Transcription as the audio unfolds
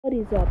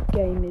What is up,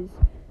 gamers?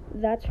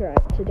 That's right,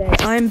 today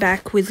I'm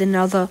back with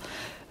another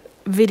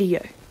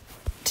video.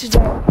 Today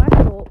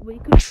I thought we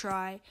could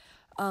try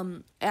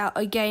out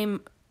a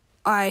game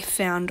I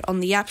found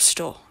on the App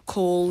Store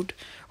called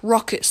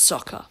Rocket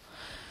Soccer.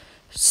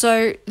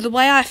 So the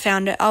way I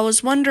found it, I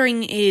was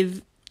wondering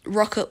if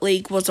Rocket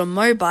League was on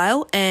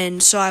mobile,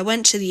 and so I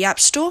went to the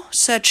App Store,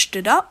 searched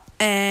it up,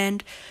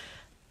 and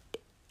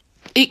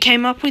it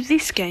came up with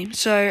this game.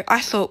 So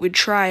I thought we'd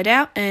try it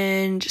out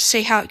and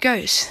see how it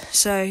goes.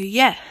 So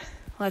yeah,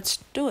 let's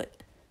do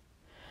it.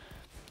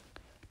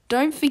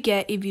 Don't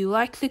forget, if you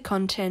like the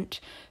content,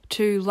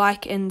 to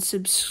like and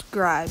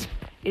subscribe.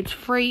 It's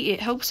free, it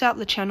helps out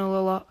the channel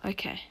a lot.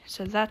 Okay,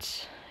 so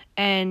that's,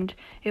 and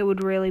it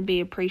would really be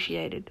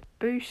appreciated.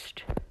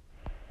 Boost,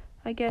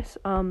 I guess,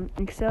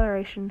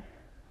 acceleration,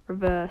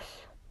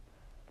 reverse,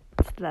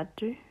 what's that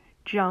do?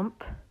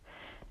 Jump,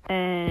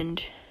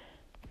 and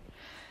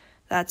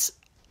that's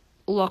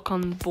lock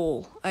on the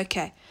ball.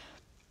 Okay,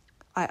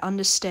 I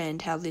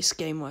understand how this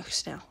game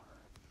works now.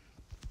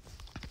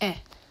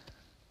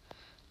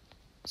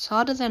 It's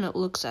harder than it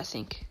looks, I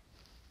think.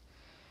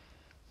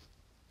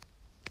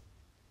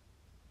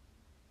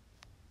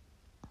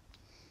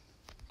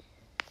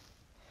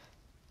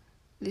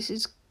 This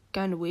is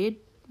kind of weird,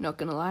 not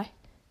gonna lie.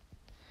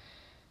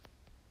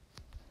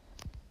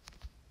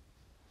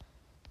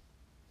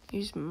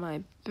 Use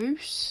my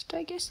boost,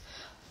 I guess.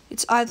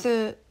 It's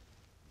either,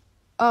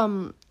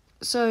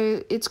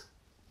 so it's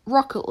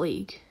Rocket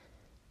League,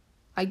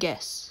 I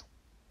guess.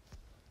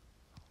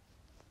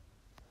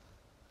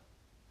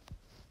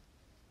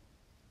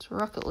 It's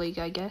Rocket League,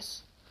 I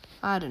guess.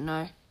 I don't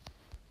know.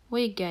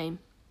 Weird game.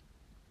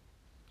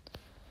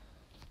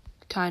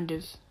 Kind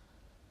of.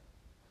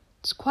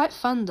 It's quite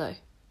fun, though.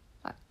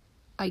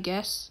 I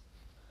guess.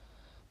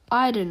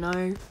 I don't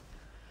know.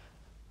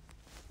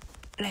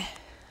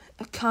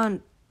 I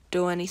can't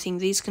do anything.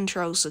 These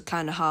controls are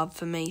kind of hard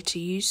for me to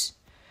use.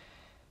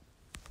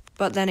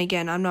 But then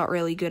again, I'm not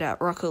really good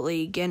at Rocket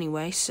League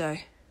anyway, so.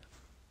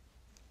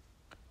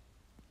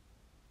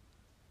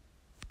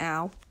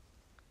 Ow.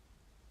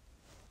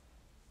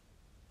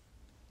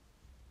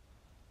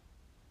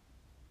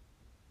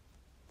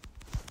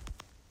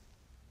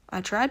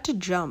 I tried to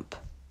jump.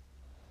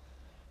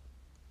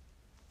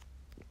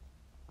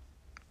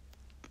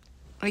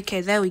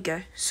 Okay, there we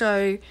go.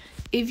 So,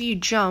 if you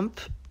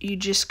jump, you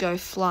just go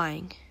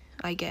flying,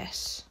 I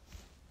guess.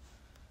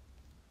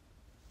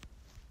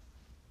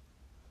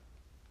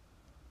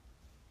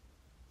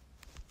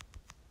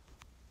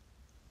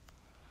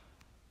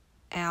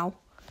 Ow.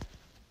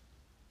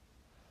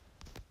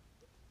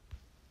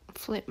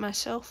 Flip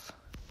myself.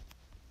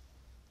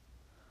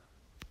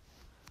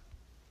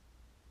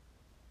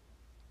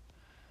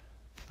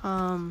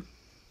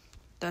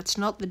 That's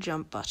not the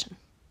jump button.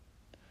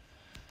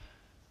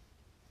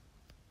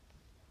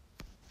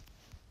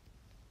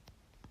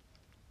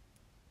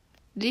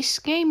 This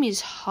game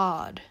is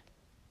hard.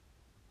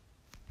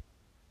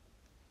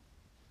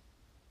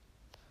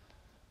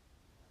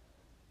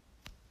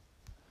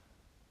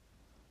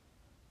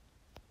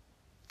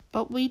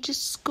 But we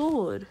just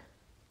scored.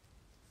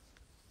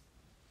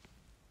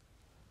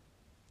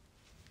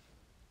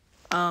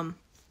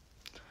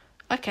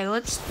 Okay,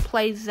 let's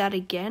play that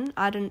again.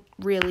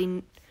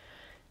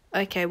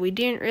 Okay, we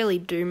didn't really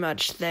do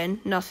much then.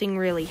 Nothing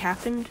really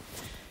happened.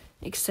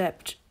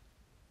 Except,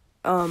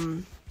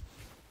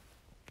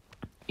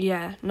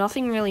 yeah,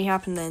 nothing really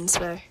happened then,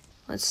 so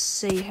let's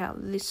see how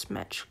this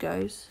match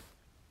goes.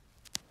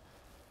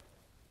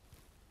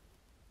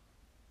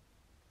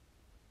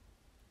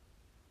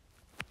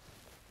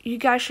 You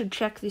guys should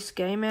check this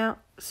game out,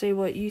 see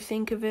what you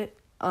think of it.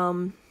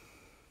 I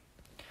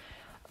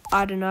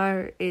don't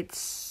know,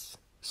 it's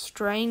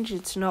strange,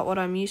 it's not what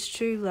I'm used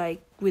to,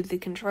 like, with the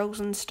controls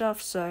and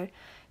stuff, so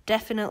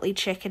definitely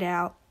check it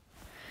out.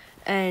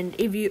 And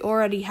if you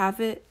already have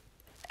it,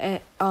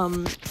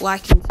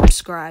 like and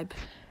subscribe.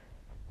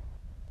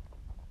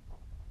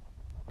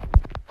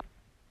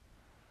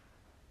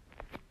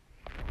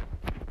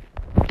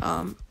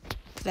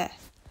 There.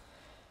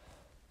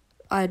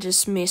 I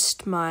just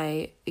missed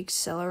my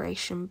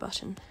acceleration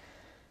button.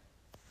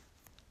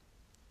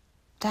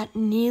 That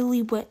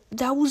nearly went,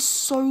 that was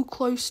so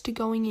close to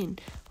going in.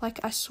 Like,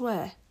 I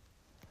swear.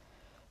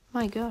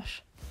 My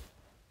gosh.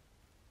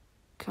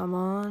 Come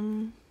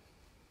on.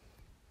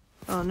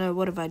 Oh no,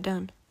 what have I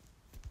done?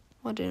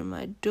 What am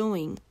I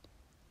doing?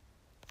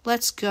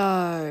 Let's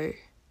go.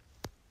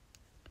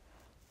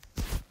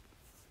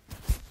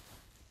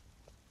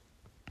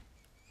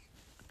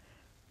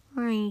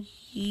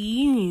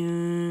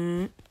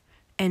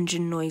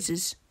 Engine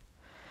noises.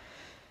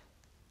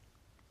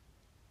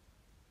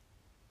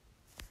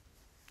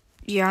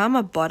 Yeah, I'm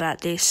a bot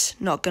at this,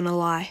 not gonna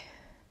lie.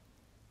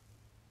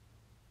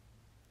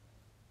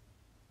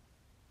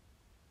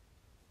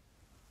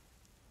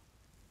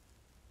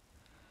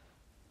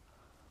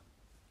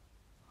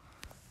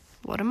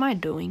 What am I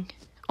doing?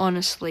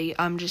 Honestly,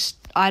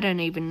 I don't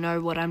even know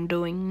what I'm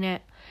doing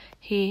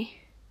here.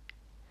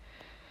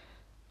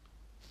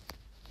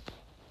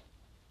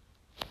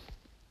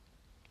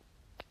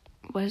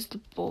 Where's the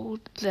ball?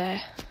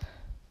 There.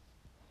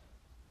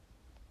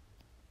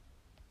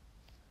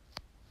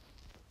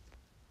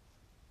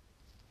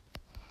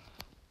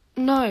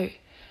 No.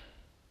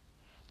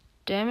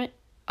 Damn it.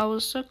 I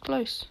was so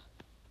close.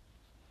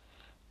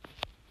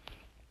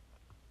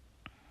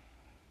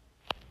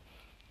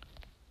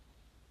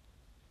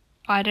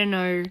 I don't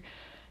know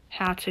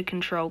how to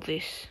control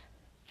this.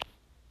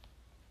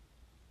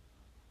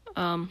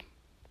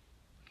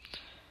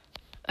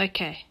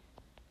 Okay.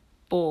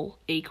 Ball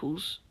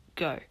equals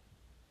go.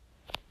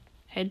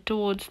 Head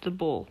towards the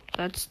ball.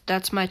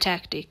 That's my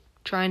tactic.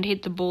 Try and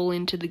hit the ball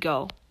into the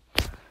goal.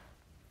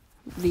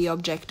 The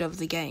object of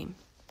the game.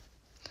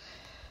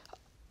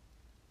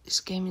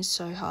 This game is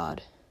so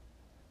hard.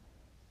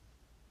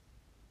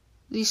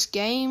 This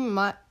game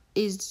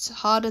is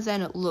harder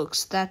than it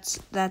looks. That's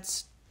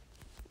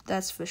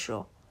for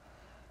sure.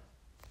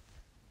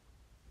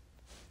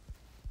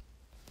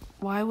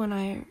 Why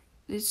when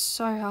it's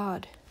so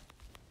hard.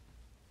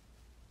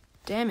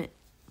 Damn it.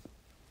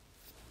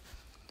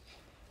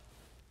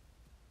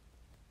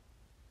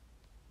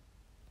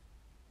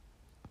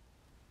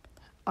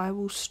 I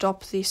will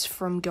stop this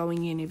from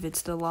going in if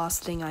it's the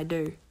last thing I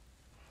do.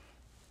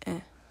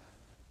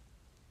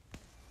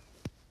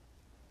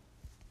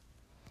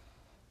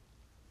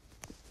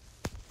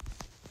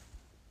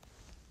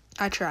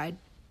 I tried.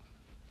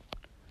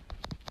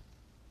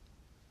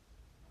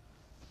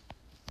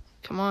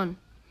 Come on.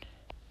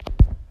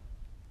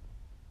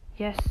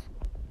 Yes.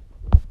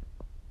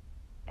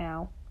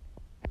 Ow.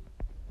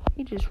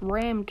 He just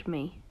rammed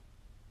me.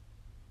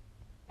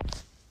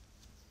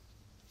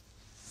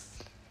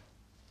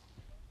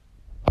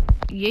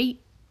 Yeet.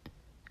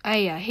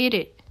 Hey, I hit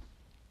it.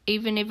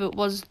 Even if it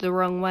was the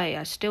wrong way,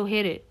 I still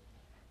hit it.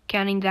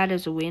 Counting that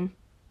as a win.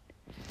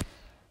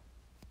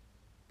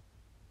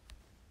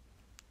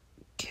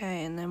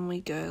 Okay, and then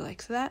we go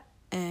like that,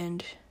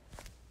 and...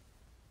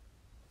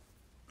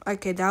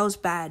 Okay, that was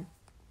bad.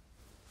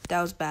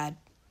 That was bad.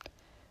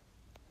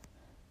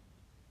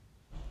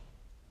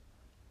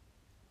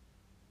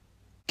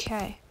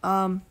 Okay,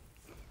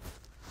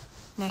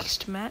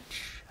 next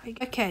match.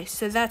 Okay,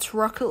 so that's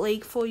Rocket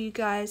League for you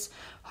guys.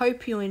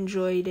 Hope you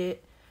enjoyed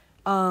it.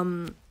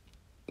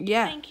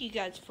 Yeah. Thank you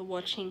guys for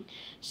watching.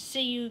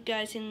 See you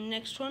guys in the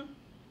next one.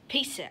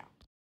 Peace out.